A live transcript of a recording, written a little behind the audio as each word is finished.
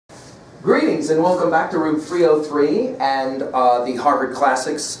Greetings and welcome back to room 303 and the Harvard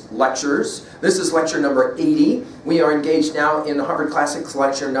Classics lectures. This is lecture number 80. We are engaged now in Harvard Classics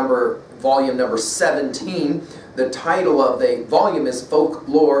volume number 17. The title of the volume is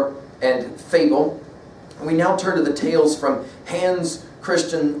Folklore and Fable. And we now turn to the tales from Hans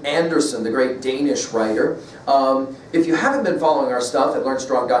Christian Andersen, the great Danish writer. If you haven't been following our stuff at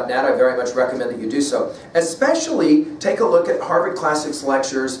LearnStrong.net, I very much recommend that you do so. Especially take a look at Harvard Classics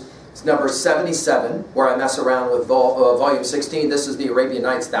lectures. It's number 77, where I mess around with volume 16. This is the Arabian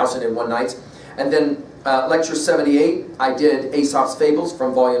Nights, 1001 Nights. And then lecture 78, I did Aesop's Fables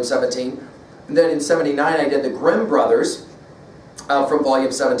from volume 17. And then in 79, I did the Grimm Brothers from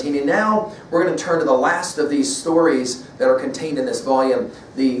volume 17. And now we're going to turn to the last of these stories that are contained in this volume,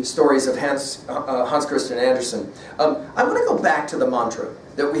 the stories of Hans Christian Andersen. I want to go back to the mantra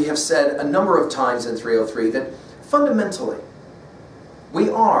that we have said a number of times in 303, that fundamentally, we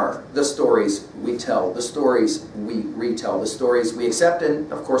are the stories we tell, the stories we retell, the stories we accept,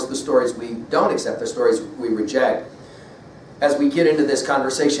 and of course the stories we don't accept, the stories we reject. As we get into this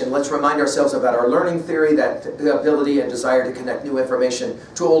conversation, let's remind ourselves about our learning theory, that ability and desire to connect new information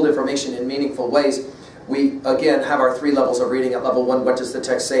to old information in meaningful ways. We, again, have our 3 levels of reading. At level 1, what does the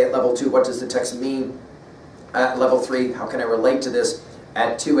text say? At level 2, what does the text mean? At level 3, how can I relate to this?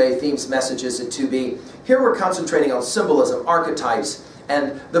 At 2A, themes, messages. At 2B, here we're concentrating on symbolism, archetypes,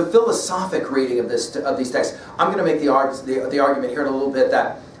 and the philosophic reading of these texts. I'm going to make the argument here in a little bit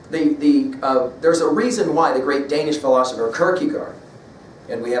that there's a reason why the great Danish philosopher Kierkegaard,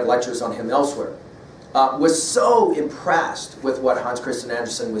 and we have lectures on him elsewhere, was so impressed with what Hans Christian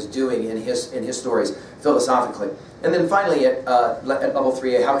Andersen was doing in his stories philosophically. And then finally at level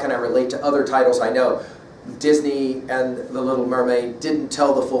 3A, how can I relate to other titles I know? Disney and The Little Mermaid didn't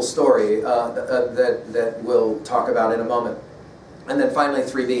tell the full story that we'll talk about in a moment. And then finally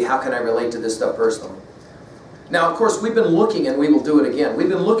 3B, how can I relate to this stuff personally? Now, of course, we've been looking, and we will do it again, we've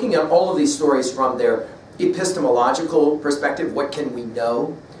been looking at all of these stories from their epistemological perspective, what can we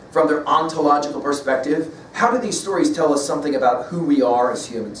know? From their ontological perspective, how do these stories tell us something about who we are as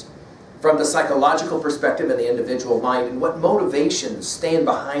humans? From the psychological perspective and the individual mind, and what motivations stand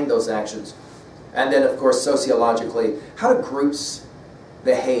behind those actions? And then, of course, sociologically, how do groups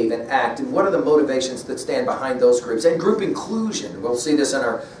behave and act, and what are the motivations that stand behind those groups? And group inclusion, we'll see this in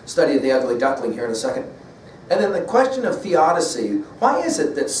our study of the ugly duckling here in a second. And then the question of theodicy, why is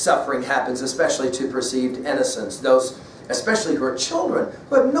it that suffering happens, especially to perceived innocents, those especially who are children,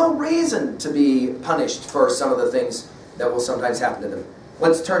 who have no reason to be punished for some of the things that will sometimes happen to them?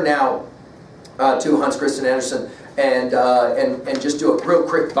 Let's turn now to Hans Christian Andersen and just do a real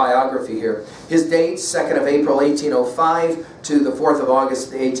quick biography here. His dates, 2nd of April 1805 to the 4th of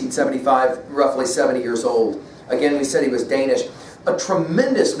August 1875, roughly 70 years old. Again, we said he was Danish. A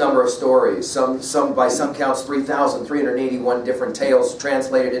tremendous number of stories, some by some counts 3,381 different tales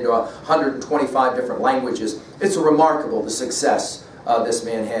translated into 125 different languages. It's remarkable the success this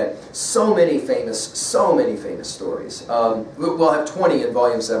man had. So many famous stories. We'll have 20 in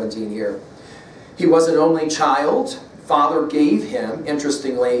volume 17 here. He was an only child. Father gave him,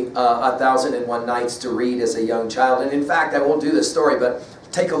 interestingly, 1001 Nights to read as a young child. And in fact, I won't do this story, but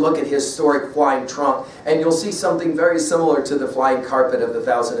take a look at his historic flying trunk, and you'll see something very similar to the flying carpet of the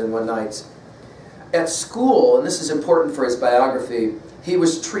 1001 Nights. At school, and this is important for his biography, he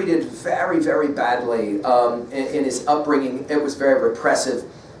was treated very, very badly in his upbringing. It was very repressive.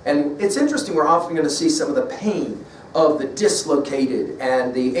 And it's interesting, we're often going to see some of the pain of the dislocated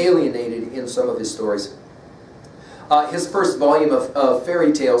and the alienated in some of his stories. His first volume of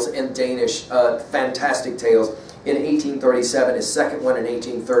fairy tales in Danish, fantastic tales, in 1837, his second one in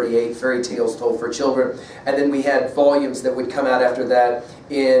 1838, Fairy Tales Told for Children. And then we had volumes that would come out after that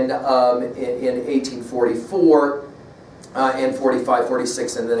in 1844, and 45,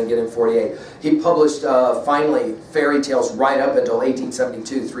 46, and then again in 48. He published, finally, fairy tales right up until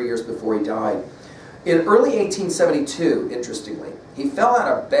 1872, 3 years before he died. In early 1872, interestingly, he fell out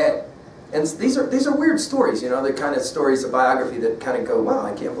of bed. And these are weird stories, you know, the kind of stories of biography that kind of go, wow,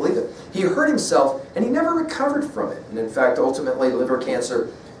 I can't believe it. He hurt himself, and he never recovered from it. And in fact, ultimately, liver cancer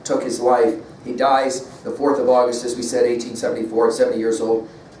took his life. He dies the 4th of August, as we said, 1874, at 70 years old.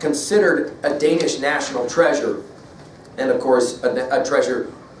 Considered a Danish national treasure, and of course, a treasure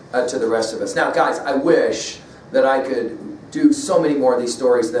to the rest of us. Now, guys, I wish that I could do so many more of these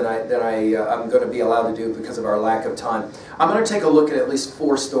stories than I'm going to be allowed to do because of our lack of time. I'm going to take a look at least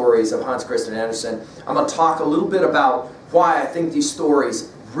 4 stories of Hans Christian Andersen. I'm going to talk a little bit about why I think these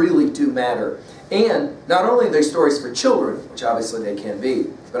stories really do matter. And not only are they stories for children, which obviously they can be,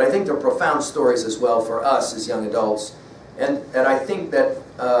 but I think they're profound stories as well for us as young adults. And I think that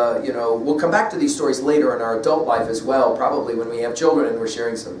we'll come back to these stories later in our adult life as well, probably when we have children and we're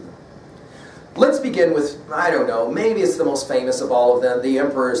sharing some of them. Let's begin with, I don't know, maybe it's the most famous of all of them, The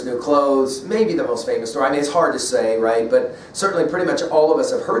Emperor's New Clothes, maybe the most famous story. I mean, it's hard to say, right? But certainly pretty much all of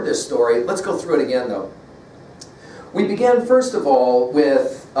us have heard this story. Let's go through it again, though. We began, first of all,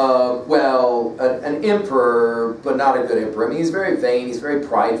 with, an emperor, but not a good emperor. I mean, he's very vain, he's very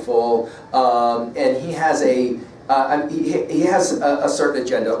prideful, and he has a certain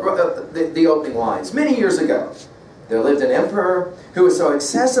agenda. The opening lines. Many years ago, there lived an emperor who was so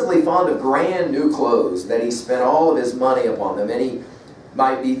excessively fond of brand new clothes that he spent all of his money upon them, and he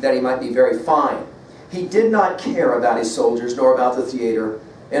might be very fine. He did not care about his soldiers nor about the theater,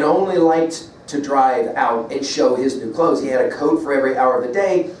 and only liked to drive out and show his new clothes. He had a coat for every hour of the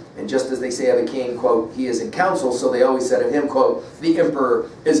day, and just as they say of a king, quote, he is in council, so they always said of him, quote, the emperor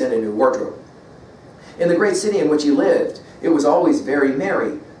is in a new wardrobe. In the great city in which he lived, it was always very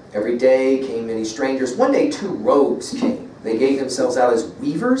merry. Every day came many strangers. One day 2 rogues came. They gave themselves out as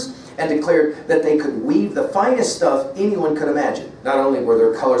weavers and declared that they could weave the finest stuff anyone could imagine. Not only were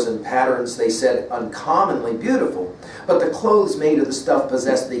their colors and patterns, they said, uncommonly beautiful, but the clothes made of the stuff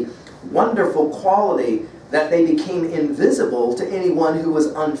possessed the wonderful quality that they became invisible to anyone who was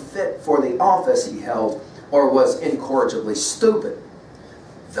unfit for the office he held or was incorrigibly stupid.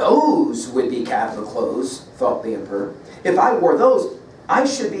 Those would be capital clothes, thought the emperor. If I wore those, I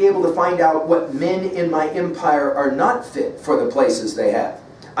should be able to find out what men in my empire are not fit for the places they have.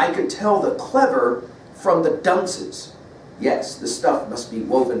 I could tell the clever from the dunces. Yes, the stuff must be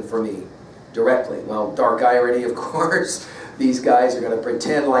woven for me directly. Well, dark irony, of course. These guys are going to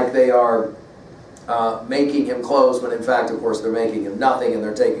pretend like they are making him clothes, when in fact, of course, they're making him nothing, and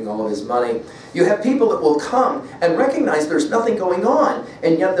they're taking all of his money. You have people that will come and recognize there's nothing going on,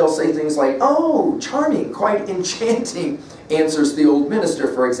 and yet they'll say things like, oh, charming, quite enchanting, answers the old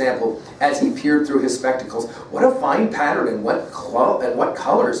minister, for example, as he peered through his spectacles. What a fine pattern, and what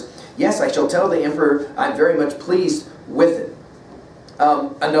colors. Yes, I shall tell the emperor I'm very much pleased with it.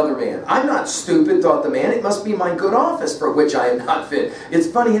 Another man. I'm not stupid, thought the man. It must be my good office for which I am not fit. It's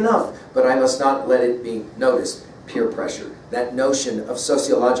funny enough, but I must not let it be noticed. Peer pressure. That notion of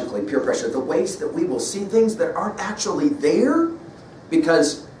sociologically peer pressure. The ways that we will see things that aren't actually there,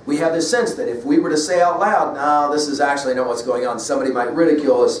 because we have this sense that if we were to say out loud, no, this is actually not what's going on, somebody might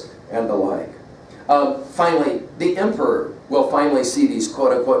ridicule us, and the like. Finally, the emperor will finally see these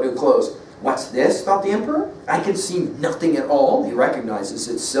quote-unquote new clothes. What's this, thought the emperor? I can see nothing at all. He recognizes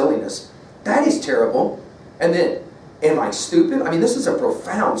its silliness. That is terrible. And then, am I stupid? I mean, this is a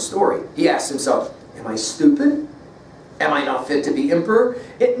profound story. He asks himself, am I stupid? Am I not fit to be emperor?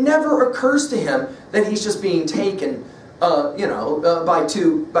 It never occurs to him that he's just being taken, by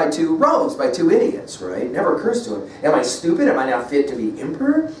two rogues, by 2 idiots, right? It never occurs to him. Am I stupid? Am I not fit to be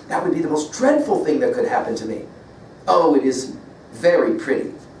emperor? That would be the most dreadful thing that could happen to me. Oh, it is very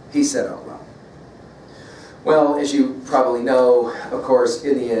pretty, he said out loud. Well, as you probably know, of course,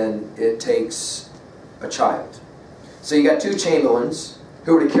 in the end, it takes a child. So you got 2 chamberlains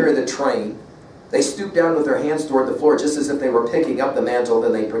who were to carry the train. They stooped down with their hands toward the floor just as if they were picking up the mantle,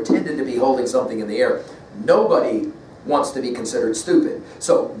 then they pretended to be holding something in the air. Nobody wants to be considered stupid.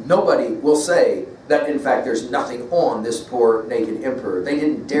 So nobody will say that, in fact, there's nothing on this poor naked emperor. They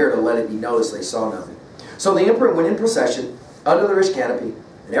didn't dare to let it be noticed they saw nothing. So the emperor went in procession under the rich canopy,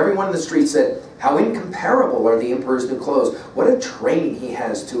 and everyone in the street said, how incomparable are the emperor's new clothes. What a train he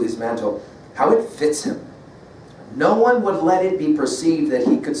has to his mantle. How it fits him. No one would let it be perceived that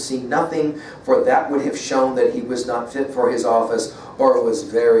he could see nothing, for that would have shown that he was not fit for his office or was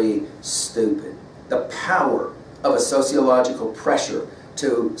very stupid. The power of a sociological pressure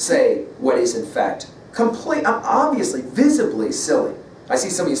to say what is in fact obviously, visibly silly. I see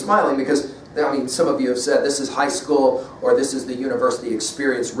some of you smiling because, I mean, some of you have said this is high school or this is the university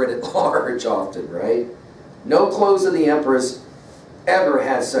experience writ at large often, right? No clothes of the emperor's ever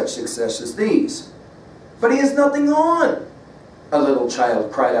had such success as these. But he has nothing on, a little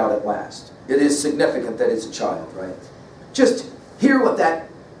child cried out at last. It is significant that it's a child, right? Just hear what that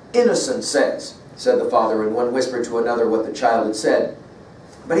innocent says, said the father, and one whispered to another what the child had said.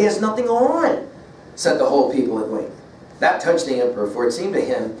 But he has nothing on, said the whole people at length. That touched the emperor, for it seemed to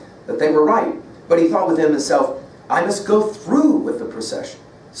him that they were right. But he thought within himself, I must go through with the procession.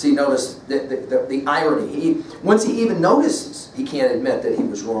 See, notice the irony. Once he even notices, he can't admit that he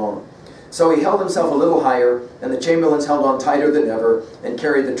was wrong. So he held himself a little higher, and the chamberlains held on tighter than ever, and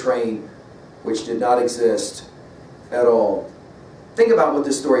carried the train, which did not exist at all. Think about what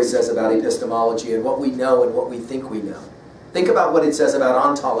this story says about epistemology and what we know and what we think we know. Think about what it says about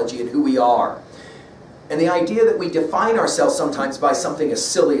ontology and who we are. and the idea that we define ourselves sometimes by something as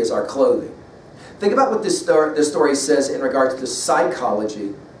silly as our clothing. Think about what this story says in regards to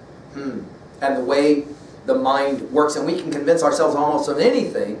psychology and the way the mind works, and we can convince ourselves almost of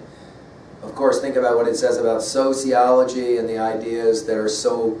anything. Of course, think about what it says about sociology and the ideas that are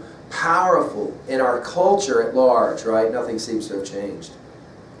so powerful in our culture at large, right? Nothing seems to have changed.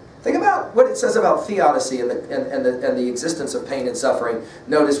 Think about what it says about theodicy and the existence of pain and suffering.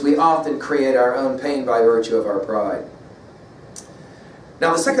 Notice we often create our own pain by virtue of our pride.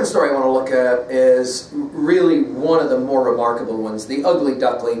 Now, the second story I want to look at is really one of the more remarkable ones, The Ugly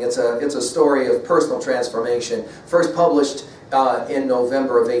Duckling. It's a story of personal transformation, first published in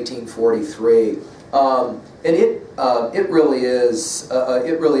November of 1843. And it really is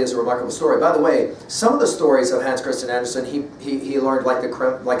a remarkable story. By the way, some of the stories of Hans Christian Andersen he learned like the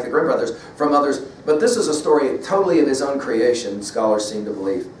Grimm brothers from others, but this is a story totally of his own creation, scholars seem to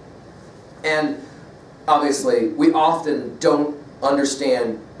believe. And obviously, we often don't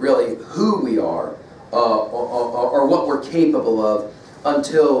understand really who we are or what we're capable of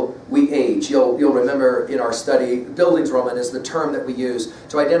until we age. You'll remember in our study, Bildungsroman is the term that we use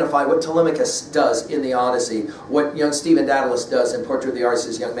to identify what Telemachus does in the Odyssey, what young Stephen Dedalus does in Portrait of the Artist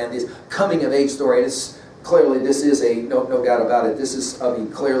as a Young Man, this coming-of-age story. And it's clearly, this is no doubt about it, this is,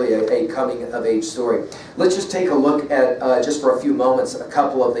 clearly a coming-of-age story. Let's just take a look at, just for a few moments, a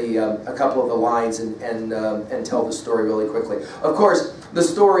couple of the lines and tell the story really quickly. Of course, the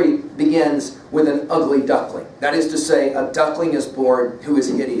story begins with an ugly duckling. That is to say, a duckling is born who is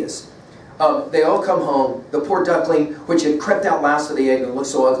hideous. They all come home. The poor duckling, which had crept out last of the egg and looked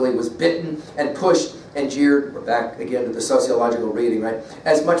so ugly, was bitten and pushed and jeered. We're back again to the sociological reading, right?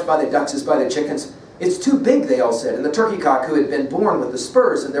 As much by the ducks as by the chickens. It's too big, they all said. And the turkey cock, who had been born with the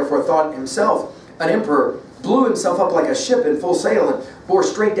spurs and therefore thought himself an emperor, blew himself up like a ship in full sail and bore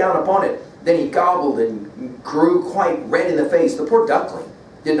straight down upon it. Then he gobbled and grew quite red in the face. The poor duckling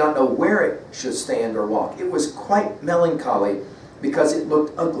did not know where it should stand or walk. It was quite melancholy because it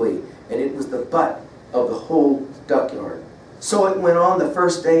looked ugly, and it was the butt of the whole duckyard. So it went on the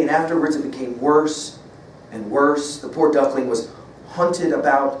first day, and afterwards it became worse and worse. The poor duckling was hunted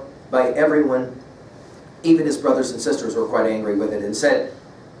about by everyone. Even his brothers and sisters were quite angry with it and said,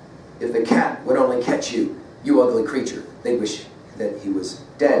 "If the cat would only catch you, you ugly creature." They wish that he was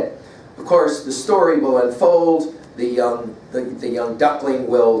dead. Of course, the story will unfold. The young duckling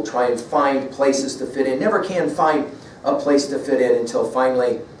will try and find places to fit in. Never can find a place to fit in until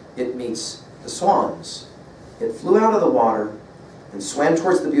finally it meets the swans. It flew out of the water and swam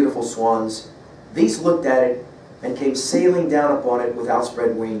towards the beautiful swans. These looked at it and came sailing down upon it with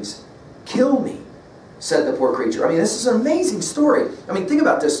outspread wings. "Kill me," said the poor creature. I mean, this is an amazing story. I mean, think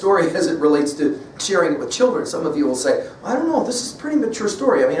about this story as it relates to sharing it with children. Some of you will say, "I don't know, this is a pretty mature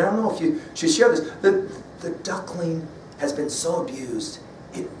story. I mean, I don't know if you should share this." The duckling has been so abused,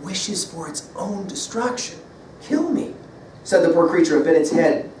 it wishes for its own destruction. "Kill me," said the poor creature, and bent its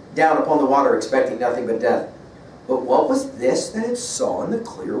head down upon the water, expecting nothing but death. But what was this that it saw in the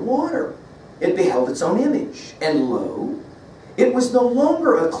clear water? It beheld its own image, and lo, it was no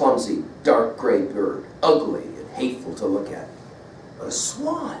longer a clumsy, dark gray bird, ugly and hateful to look at, but a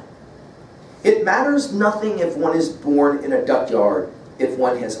swan. It matters nothing if one is born in a duckyard, if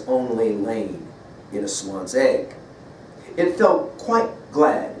one has only lain in a swan's egg. It felt quite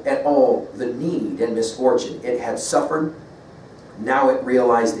glad at all the need and misfortune it had suffered. Now it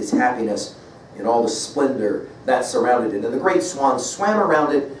realized its happiness in all the splendor that surrounded it. And the great swans swam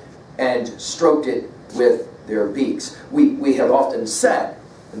around it and stroked it with their beaks. We have often said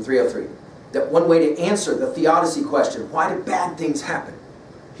in 303 that one way to answer the theodicy question, why do bad things happen?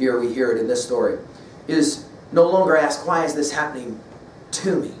 Here we hear it in this story, is no longer ask, why is this happening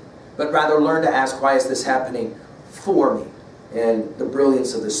to me? But rather learn to ask, why is this happening for me? And the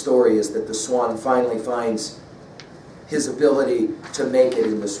brilliance of the story is that the swan finally finds his ability to make it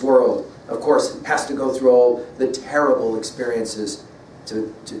in this world. Of course, has to go through all the terrible experiences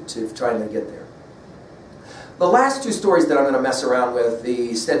to try to get there. The last two stories that I'm going to mess around with,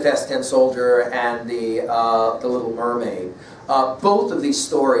 the Steadfast Tin Soldier and the Little Mermaid, both of these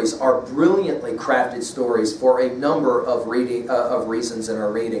stories are brilliantly crafted stories for a number of reasons in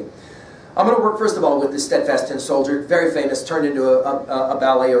our reading. I'm going to work first of all with the Steadfast Tin Soldier, very famous, turned into a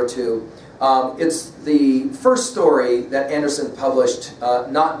ballet or two. It's the first story that Andersen published,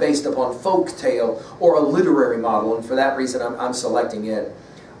 not based upon folk tale or a literary model, and for that reason I'm selecting it.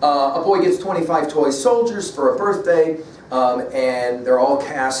 A boy gets 25 toy soldiers for a birthday, and they're all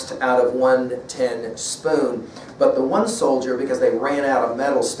cast out of one tin spoon. But the one soldier, because they ran out of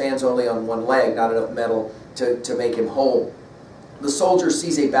metal, stands only on one leg, not enough metal to make him whole. the soldier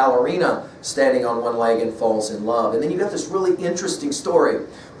sees a ballerina standing on one leg and falls in love. And then you got this really interesting story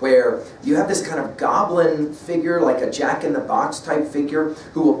where you have this kind of goblin figure, like a Jack-in-the-Box type figure,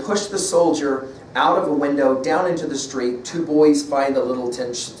 who will push the soldier out of a window, down into the street. Two boys find the little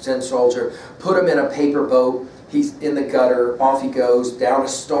tin soldier, put him in a paper boat. He's in the gutter, off he goes, down a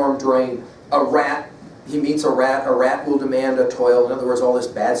storm drain. A rat, he meets a rat will demand a toil. In other words, all this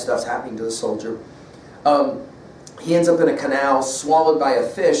bad stuff's happening to the soldier. He ends up in a canal, swallowed by a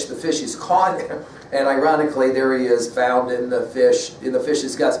fish. The fish is caught, and ironically, there he is, found in the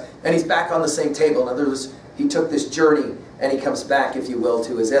fish's guts. And he's back on the same table. In other words, he took this journey, and he comes back, if you will,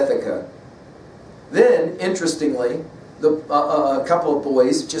 to his Ithaca. Then, interestingly, a couple of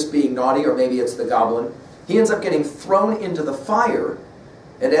boys, just being naughty, or maybe it's the goblin, he ends up getting thrown into the fire,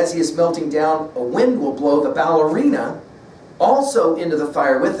 and as he is melting down, a wind will blow the ballerina also into the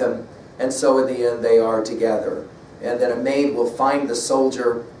fire with him, and so in the end they are together. And then a maid will find the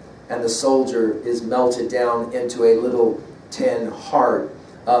soldier, and the soldier is melted down into a little tin heart.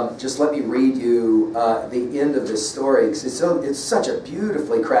 Just let me read you the end of this story, because it's such a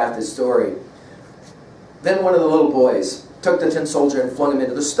beautifully crafted story. Then one of the little boys took the tin soldier and flung him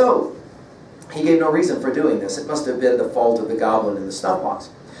into the stove. He gave no reason for doing this. It must have been the fault of the goblin in the snuff box.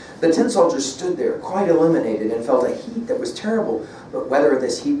 The tin soldier stood there, quite illuminated, and felt a heat that was terrible. But whether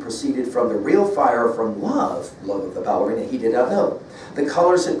this heat proceeded from the real fire or from love of the ballerina, he did not know. The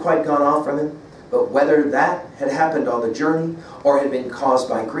colors had quite gone off from him, but whether that had happened on the journey or had been caused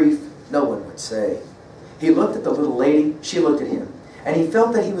by grief, no one would say. He looked at the little lady, she looked at him, and he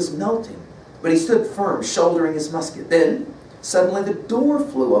felt that he was melting. But he stood firm, shouldering his musket. Then, suddenly the door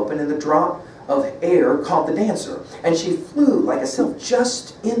flew open, and the drop of air caught the dancer, and she flew like a sylph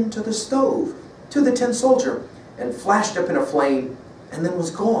just into the stove, to the tin soldier, and flashed up in a flame, and then was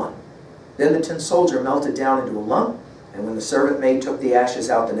gone. Then the tin soldier melted down into a lump, and when the servant maid took the ashes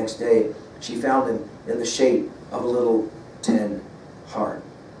out the next day, she found him in the shape of a little tin heart.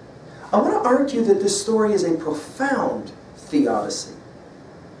 I want to argue that this story is a profound theodicy.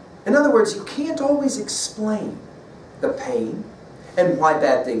 In other words, you can't always explain the pain and why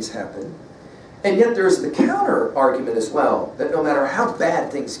bad things happen. And yet there's the counter argument as well, that no matter how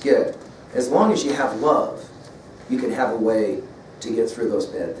bad things get, as long as you have love, you can have a way to get through those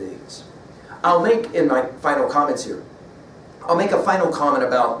bad things. I'll make, in my final comments here, I'll make a final comment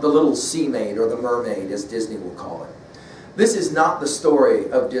about the little sea maid, or the mermaid, as Disney will call it. This is not the story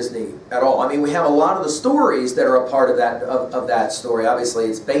of Disney at all. I mean, we have a lot of the stories that are a part of that story. Obviously,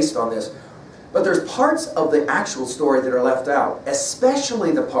 it's based on this. But there's parts of the actual story that are left out,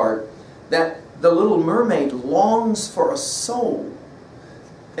 especially the part that the little mermaid longs for a soul.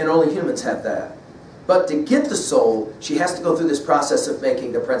 And only humans have that. But to get the soul, she has to go through this process of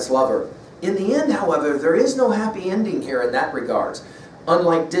making the prince love her. In the end, however, there is no happy ending here in that regards.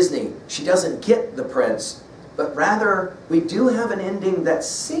 Unlike Disney, she doesn't get the prince, but rather we do have an ending that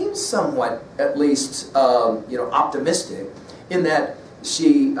seems somewhat, at least, optimistic, in that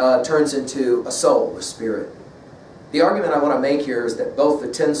she turns into a soul, a spirit. The argument I want to make here is that both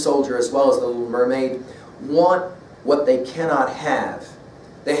the tin soldier as well as the little mermaid want what they cannot have.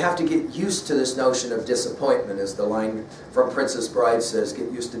 They have to get used to this notion of disappointment, as the line from Princess Bride says,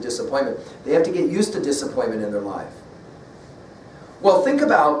 get used to disappointment. They have to get used to disappointment in their life. Well, think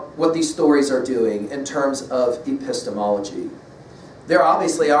about what these stories are doing in terms of epistemology. They're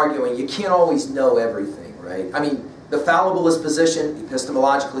obviously arguing you can't always know everything, right? I mean, the fallibilist position,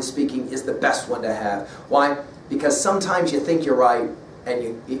 epistemologically speaking, is the best one to have. Why? Because sometimes you think you're right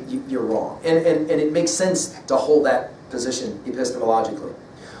and you're wrong. And it makes sense to hold that position epistemologically.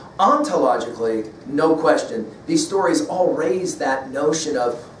 Ontologically, no question, these stories all raise that notion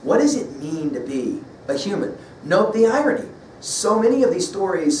of what does it mean to be a human? Note the irony. So many of these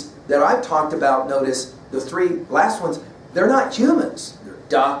stories that I've talked about, notice the three last ones, they're not humans. They're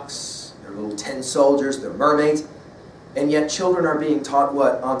ducks, they're little tin soldiers, they're mermaids, and yet children are being taught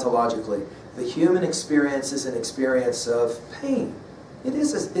what ontologically? The human experience is an experience of pain. It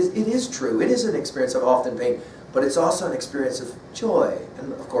is true. It is an experience of often pain, but it's also an experience of joy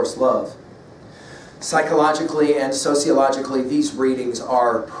and, of course, love. Psychologically and sociologically, these readings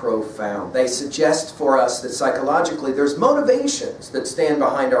are profound. They suggest for us that psychologically there's motivations that stand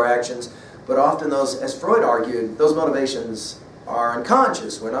behind our actions, but often those, as Freud argued, those motivations are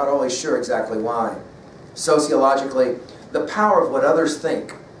unconscious. We're not always sure exactly why. Sociologically, the power of what others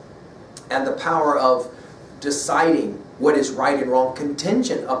think and the power of deciding what is right and wrong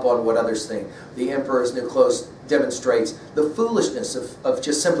contingent upon what others think. The Emperor's New Clothes demonstrates the foolishness of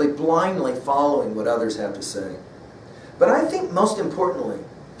just simply blindly following what others have to say. But I think most importantly,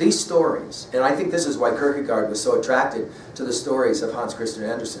 These stories, and I think this is why Kierkegaard was so attracted to the stories of Hans Christian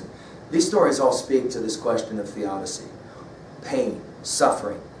Andersen, these stories all speak to this question of theodicy. Pain,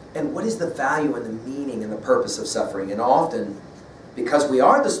 suffering, and what is the value and the meaning and the purpose of suffering? And often, because we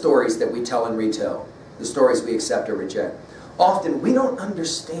are the stories that we tell and retell, the stories we accept or reject, often we don't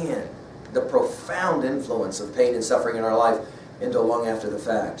understand the profound influence of pain and suffering in our life until long after the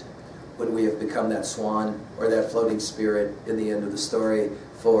fact, when we have become that swan or that floating spirit in the end of the story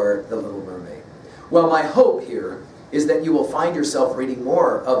for The Little Mermaid. Well, my hope here is that you will find yourself reading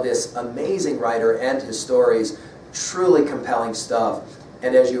more of this amazing writer and his stories, truly compelling stuff.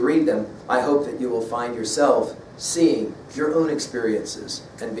 And as you read them, I hope that you will find yourself seeing your own experiences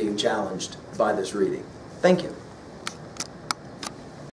and being challenged by this reading. Thank you.